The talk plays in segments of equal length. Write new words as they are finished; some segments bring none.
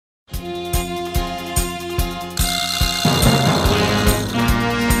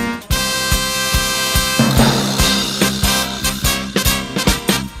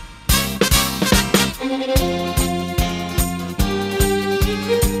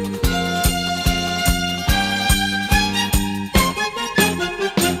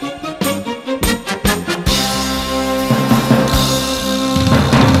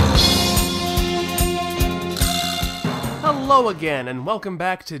again, and welcome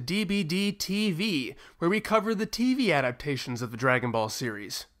back to DBD TV, where we cover the TV adaptations of the Dragon Ball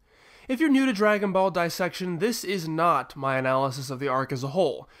series. If you're new to Dragon Ball Dissection, this is not my analysis of the arc as a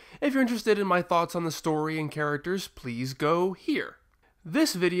whole. If you're interested in my thoughts on the story and characters, please go here.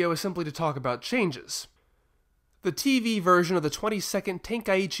 This video is simply to talk about changes. The TV version of the 22nd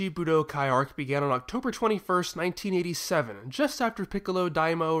Tenkaichi Budoukai Arc began on October 21st, 1987, just after Piccolo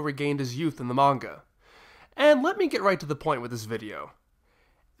Daimao regained his youth in the manga. And let me get right to the point with this video.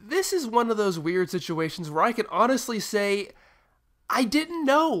 This is one of those weird situations where I can honestly say, I didn't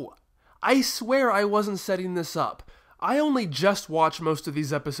know. I swear I wasn't setting this up. I only just watched most of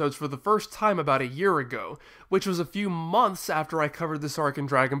these episodes for the first time about a year ago, which was a few months after I covered this arc in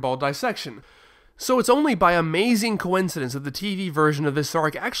Dragon Ball Dissection. So it's only by amazing coincidence that the TV version of this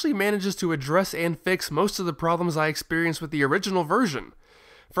arc actually manages to address and fix most of the problems I experienced with the original version.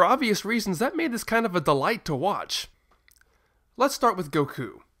 For obvious reasons, that made this kind of a delight to watch. Let's start with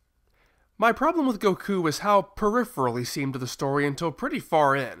Goku. My problem with Goku is how peripheral he seemed to the story until pretty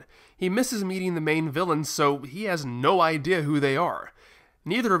far in. He misses meeting the main villains, so he has no idea who they are.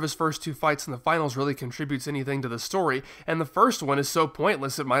 Neither of his first two fights in the finals really contributes anything to the story, and the first one is so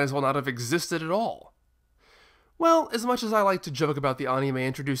pointless it might as well not have existed at all. Well, as much as I like to joke about the anime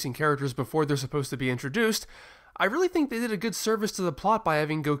introducing characters before they're supposed to be introduced, I really think they did a good service to the plot by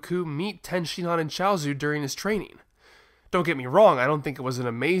having Goku meet Tenshinhan and Chaozu during his training. Don't get me wrong, I don't think it was an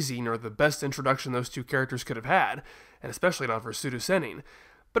amazing or the best introduction those two characters could have had, and especially not for Pseudo Sennin,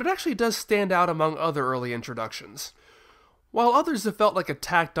 but it actually does stand out among other early introductions. While others have felt like a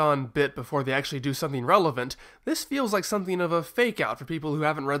tacked-on bit before they actually do something relevant, this feels like something of a fake-out for people who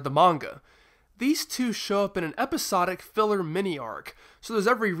haven't read the manga. These two show up in an episodic filler mini-arc, so there's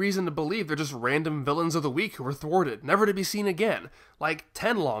every reason to believe they're just random villains of the week who were thwarted, never to be seen again, like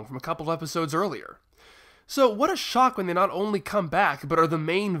Tenlong from a couple of episodes earlier. So what a shock when they not only come back, but are the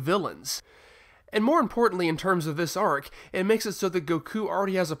main villains. And more importantly, in terms of this arc, it makes it so that Goku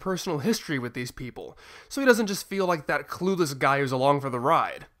already has a personal history with these people, so he doesn't just feel like that clueless guy who's along for the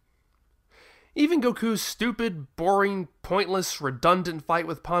ride. Even Goku's stupid, boring, pointless, redundant fight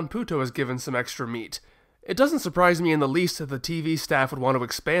with Panputo is given some extra meat. It doesn't surprise me in the least that the TV staff would want to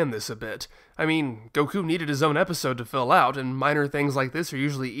expand this a bit. I mean, Goku needed his own episode to fill out, and minor things like this are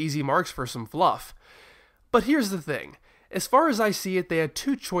usually easy marks for some fluff. But here's the thing. As far as I see it, they had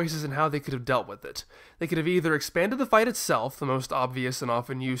two choices in how they could have dealt with it. They could have either expanded the fight itself, the most obvious and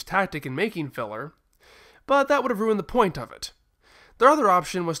often used tactic in making filler, but that would have ruined the point of it. Their other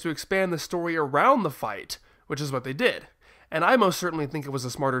option was to expand the story around the fight, which is what they did, and I most certainly think it was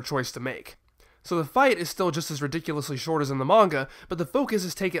a smarter choice to make. So the fight is still just as ridiculously short as in the manga, but the focus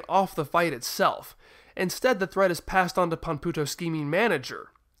is taken off the fight itself. Instead, the threat is passed on to Panputo's scheming manager.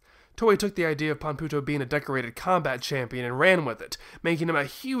 Toei took the idea of Panputo being a decorated combat champion and ran with it, making him a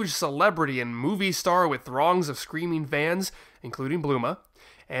huge celebrity and movie star with throngs of screaming fans, including Bluma,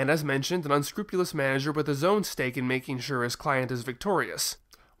 and as mentioned, an unscrupulous manager with his own stake in making sure his client is victorious.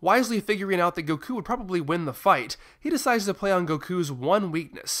 Wisely figuring out that Goku would probably win the fight, he decides to play on Goku's one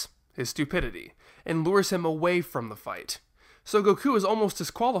weakness, his stupidity, and lures him away from the fight. So Goku is almost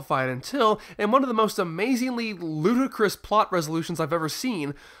disqualified until, in one of the most amazingly ludicrous plot resolutions I've ever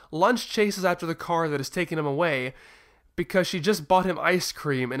seen, Lunch chases after the car that has taken him away because she just bought him ice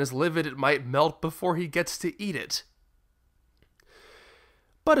cream and is livid it might melt before he gets to eat it.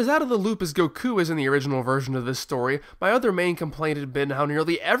 But as out of the loop as Goku is in the original version of this story, my other main complaint had been how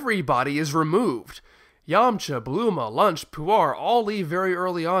nearly everybody is removed. Yamucha, Bluma, Lunch, Puar all leave very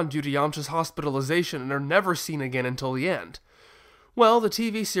early on due to Yamcha's hospitalization and are never seen again until the end. Well, the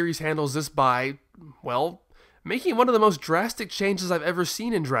TV series handles this by, well, making one of the most drastic changes I've ever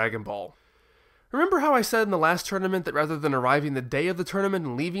seen in Dragon Ball. Remember how I said in the last tournament that rather than arriving the day of the tournament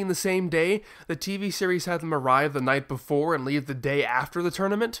and leaving the same day, the TV series had them arrive the night before and leave the day after the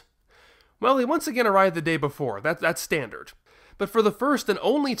tournament? Well, they once again arrived the day before, that's standard. But for the first and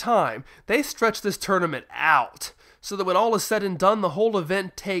only time, they stretched this tournament out, so that when all is said and done, the whole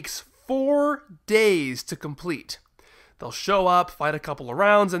event takes 4 days to complete. They'll show up, fight a couple of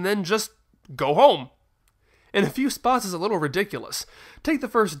rounds, and then just go home. In a few spots is a little ridiculous. Take the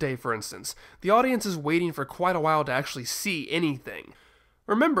first day, for instance. The audience is waiting for quite a while to actually see anything.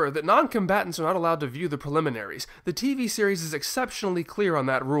 Remember that non-combatants are not allowed to view the preliminaries. The TV series is exceptionally clear on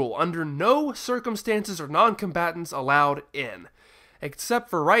that rule. Under no circumstances are non-combatants allowed in. Except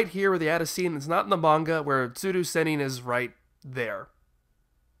for right here where they add a scene that's not in the manga, where Pseudo Sennin is right there.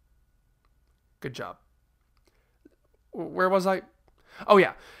 Good job. Where was I? Oh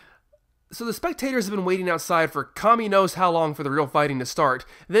yeah. So the spectators have been waiting outside for Kami knows how long for the real fighting to start.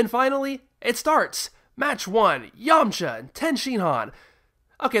 Then finally, it starts. Match 1, Yamucha and Ten Shinhan.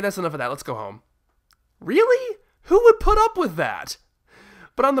 Okay, that's enough of that, let's go home. Really? Who would put up with that?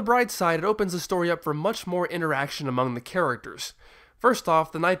 But on the bright side, it opens the story up for much more interaction among the characters. First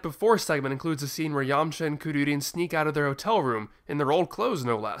off, the night before segment includes a scene where Yamucha and Kururin sneak out of their hotel room, in their old clothes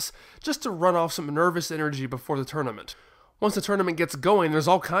no less, just to run off some nervous energy before the tournament. Once the tournament gets going, there's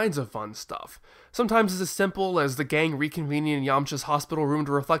all kinds of fun stuff. Sometimes it's as simple as the gang reconvening in Yamucha's hospital room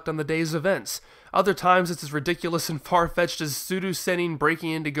to reflect on the day's events. Other times it's as ridiculous and far-fetched as Sudu Sennin breaking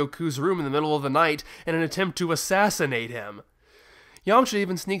into Goku's room in the middle of the night in an attempt to assassinate him. Yamucha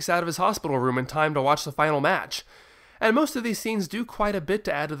even sneaks out of his hospital room in time to watch the final match. And most of these scenes do quite a bit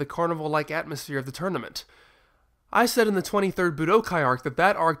to add to the carnival-like atmosphere of the tournament. I said in the 23rd Budoukai Arc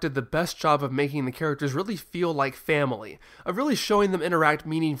that arc did the best job of making the characters really feel like family, of really showing them interact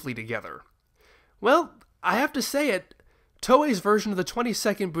meaningfully together. Well, I have to say it, Toei's version of the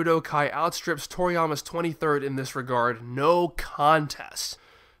 22nd Budoukai outstrips Toriyama's 23rd in this regard, no contest.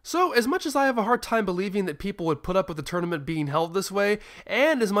 So, as much as I have a hard time believing that people would put up with the tournament being held this way,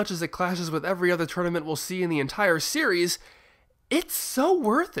 and as much as it clashes with every other tournament we'll see in the entire series, it's so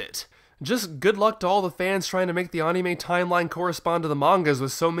worth it. Just good luck to all the fans trying to make the anime timeline correspond to the mangas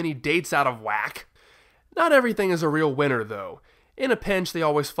with so many dates out of whack. Not everything is a real winner, though. In a pinch, they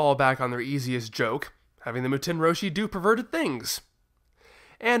always fall back on their easiest joke, having the Muten Roshi do perverted things.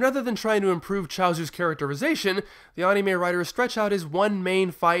 And rather than trying to improve Chaozu's characterization, the anime writers stretch out his one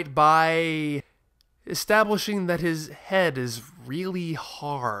main fight by establishing that his head is really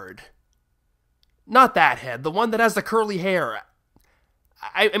hard. Not that head, the one that has the curly hair.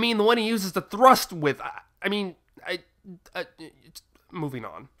 I mean, the one he uses to thrust with. Moving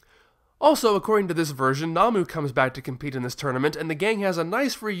on. Also, according to this version, Namu comes back to compete in this tournament, and the gang has a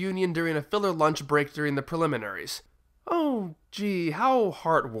nice reunion during a filler lunch break during the preliminaries. Oh, gee, how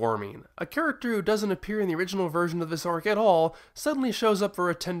heartwarming. A character who doesn't appear in the original version of this arc at all suddenly shows up for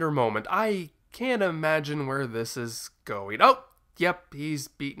a tender moment. I can't imagine where this is going. Oh, yep, he's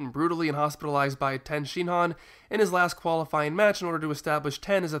beaten brutally and hospitalized by Ten Shinhan in his last qualifying match in order to establish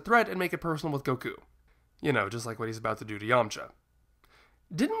Ten as a threat and make it personal with Goku. You know, just like what he's about to do to Yamucha.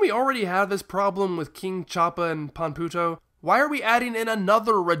 Didn't we already have this problem with King Choppa and Panputo? Why are we adding in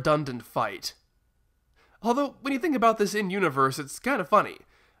another redundant fight? Although, when you think about this in-universe, it's kind of funny.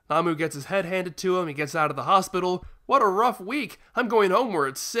 Namu gets his head handed to him, he gets out of the hospital. What a rough week! I'm going home where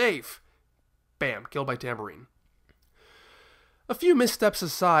it's safe. Bam, killed by Tambourine. A few missteps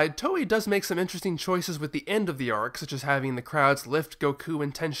aside, Toei does make some interesting choices with the end of the arc, such as having the crowds lift Goku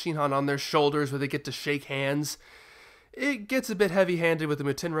and Ten Shinhan on their shoulders where they get to shake hands. It gets a bit heavy-handed with the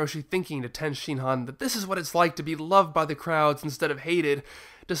Muten Roshi thinking to Ten Shinhan that this is what it's like to be loved by the crowds instead of hated,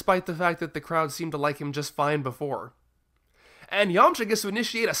 despite the fact that the crowd seemed to like him just fine before. And Yamucha gets to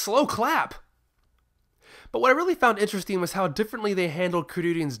initiate a slow clap! But what I really found interesting was how differently they handled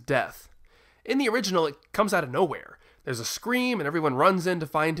Kururin's death. In the original, it comes out of nowhere. There's a scream and everyone runs in to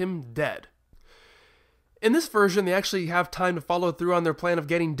find him dead. In this version, they actually have time to follow through on their plan of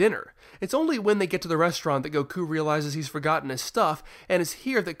getting dinner. It's only when they get to the restaurant that Goku realizes he's forgotten his stuff, and it's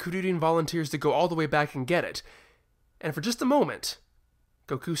here that Kururin volunteers to go all the way back and get it. And for just a moment,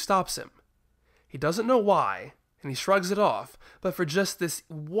 Goku stops him. He doesn't know why, and he shrugs it off, but for just this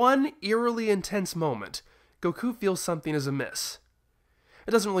one eerily intense moment, Goku feels something is amiss.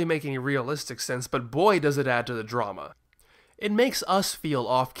 It doesn't really make any realistic sense, but boy does it add to the drama. It makes us feel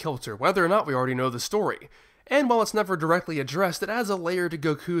off-kilter, whether or not we already know the story. And while it's never directly addressed, it adds a layer to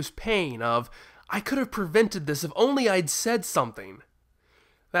Goku's pain of, I could have prevented this if only I'd said something.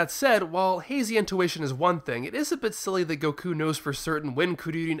 That said, while hazy intuition is one thing, it is a bit silly that Goku knows for certain when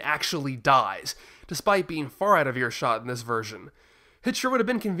Kururin actually dies, despite being far out of earshot in this version. It sure would have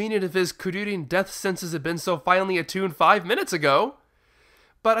been convenient if his Kururin death senses had been so finely attuned 5 minutes ago.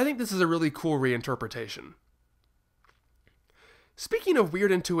 But I think this is a really cool reinterpretation. Speaking of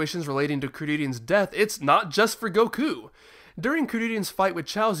weird intuitions relating to Kururin's death, it's not just for Goku. During Kururin's fight with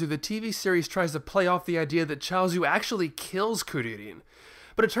Chaozu, the TV series tries to play off the idea that Chaozu actually kills Kururin.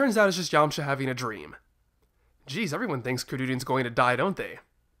 But it turns out it's just Yamucha having a dream. Geez, everyone thinks Kururin's going to die, don't they?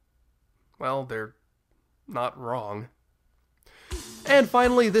 Well, they're not wrong. And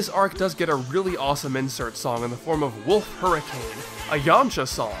finally, this arc does get a really awesome insert song in the form of Wolf Hurricane, a Yamucha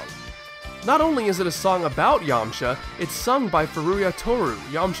song. Not only is it a song about Yamucha, it's sung by Furuya Toru,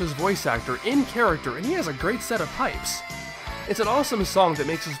 Yamucha's voice actor, in character, and he has a great set of pipes. It's an awesome song that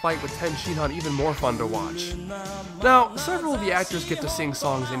makes his fight with Ten Shinhan even more fun to watch. Now, several of the actors get to sing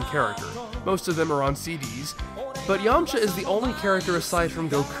songs in character. Most of them are on CDs, but Yamucha is the only character aside from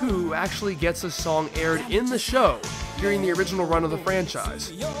Goku who actually gets a song aired in the show during the original run of the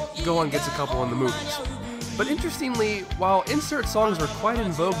franchise. Gohan gets a couple in the movies. But interestingly, while insert songs were quite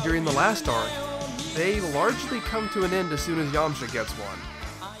in vogue during the last arc, they largely come to an end as soon as Yamucha gets one.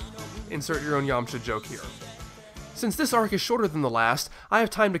 Insert your own Yamucha joke here. Since this arc is shorter than the last, I have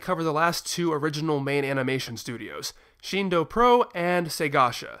time to cover the last two original main animation studios, Shindo Pro and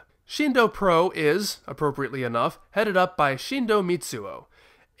Seigasha. Shindo Pro is, appropriately enough, headed up by Shindo Mitsuo.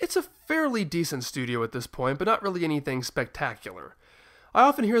 It's a fairly decent studio at this point, but not really anything spectacular. I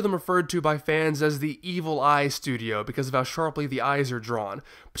often hear them referred to by fans as the Evil Eye Studio because of how sharply the eyes are drawn,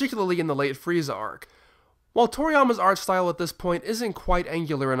 particularly in the late Frieza arc. While Toriyama's art style at this point isn't quite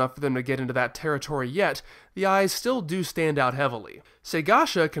angular enough for them to get into that territory yet, the eyes still do stand out heavily.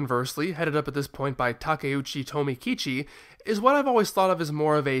 Seigasha, conversely, headed up at this point by Takeuchi Tomikichi, is what I've always thought of as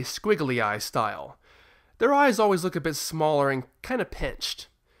more of a squiggly eye style. Their eyes always look a bit smaller and kinda pinched.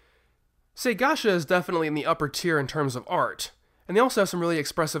 Seigasha is definitely in the upper tier in terms of art, and they also have some really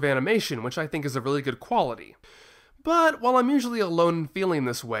expressive animation, which I think is a really good quality. But while I'm usually alone in feeling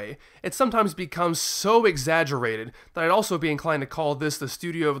this way, it sometimes becomes so exaggerated that I'd also be inclined to call this the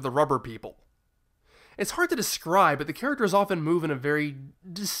studio of the rubber people. It's hard to describe, but the characters often move in a very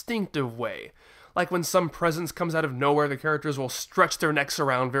distinctive way. Like when some presence comes out of nowhere, the characters will stretch their necks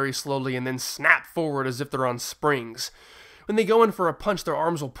around very slowly and then snap forward as if they're on springs. When they go in for a punch, their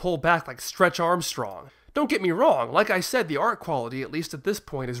arms will pull back like Stretch Armstrong. Don't get me wrong, like I said, the art quality, at least at this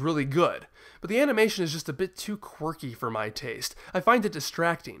point, is really good, but the animation is just a bit too quirky for my taste. I find it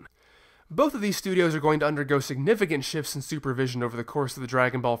distracting. Both of these studios are going to undergo significant shifts in supervision over the course of the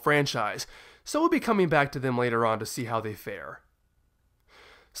Dragon Ball franchise, so we'll be coming back to them later on to see how they fare.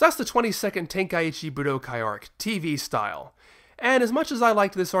 So that's the 22nd Tenkaichi Budoukai Arc, TV style. And as much as I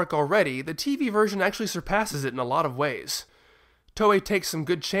liked this arc already, the TV version actually surpasses it in a lot of ways. Toei takes some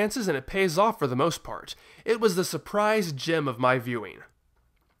good chances and it pays off for the most part. It was the surprise gem of my viewing.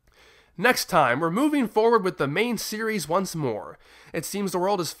 Next time, we're moving forward with the main series once more. It seems the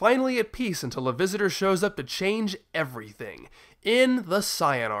world is finally at peace until a visitor shows up to change everything. In the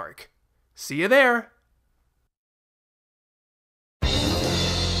Saiyan arc. See you there!